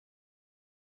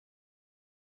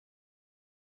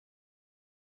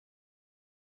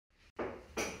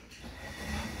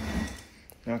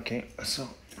Okay, so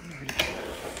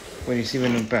we receive a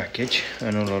new package,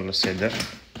 a new roller setter.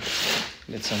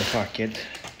 Let's unpack it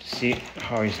to see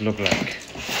how it looks like.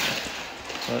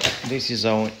 So this is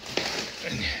our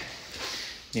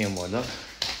new model.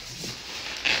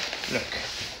 Look,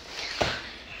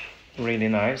 really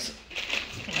nice.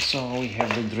 So we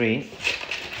have the drain,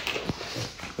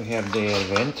 we have the air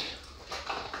vent,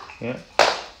 yeah,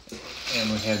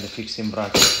 and we have the fixing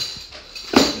bracket.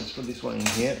 Let's put this one in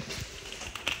here.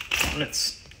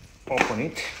 Let's open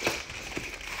it.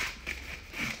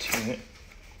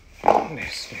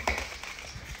 This look,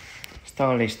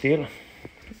 stainless steel.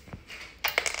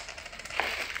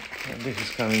 And this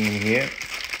is coming in here.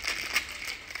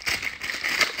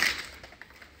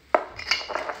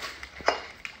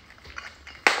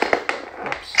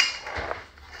 Oops.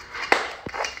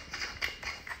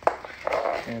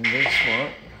 And this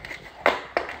one,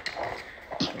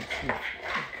 let's see if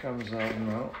it comes out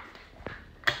now.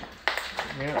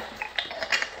 Yeah.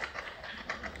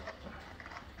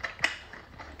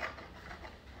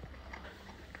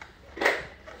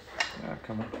 Ah,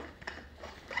 come on.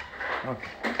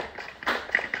 Okay.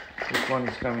 This one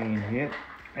is coming in here,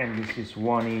 and this is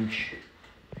 1 inch,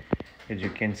 as you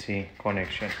can see,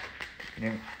 connection.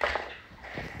 Yeah.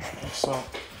 So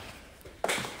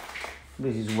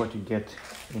this is what you get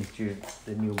into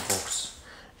the new box,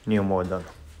 new model.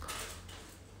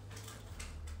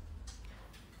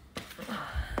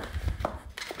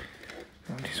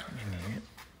 This one in here.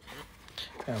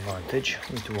 Advantage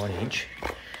with 1 inch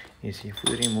is if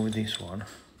we remove this one,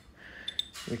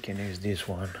 we can use this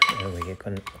one and we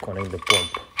can connect the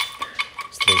pump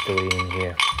straight away in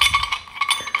here.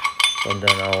 So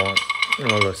then our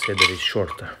roller setter is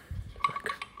shorter.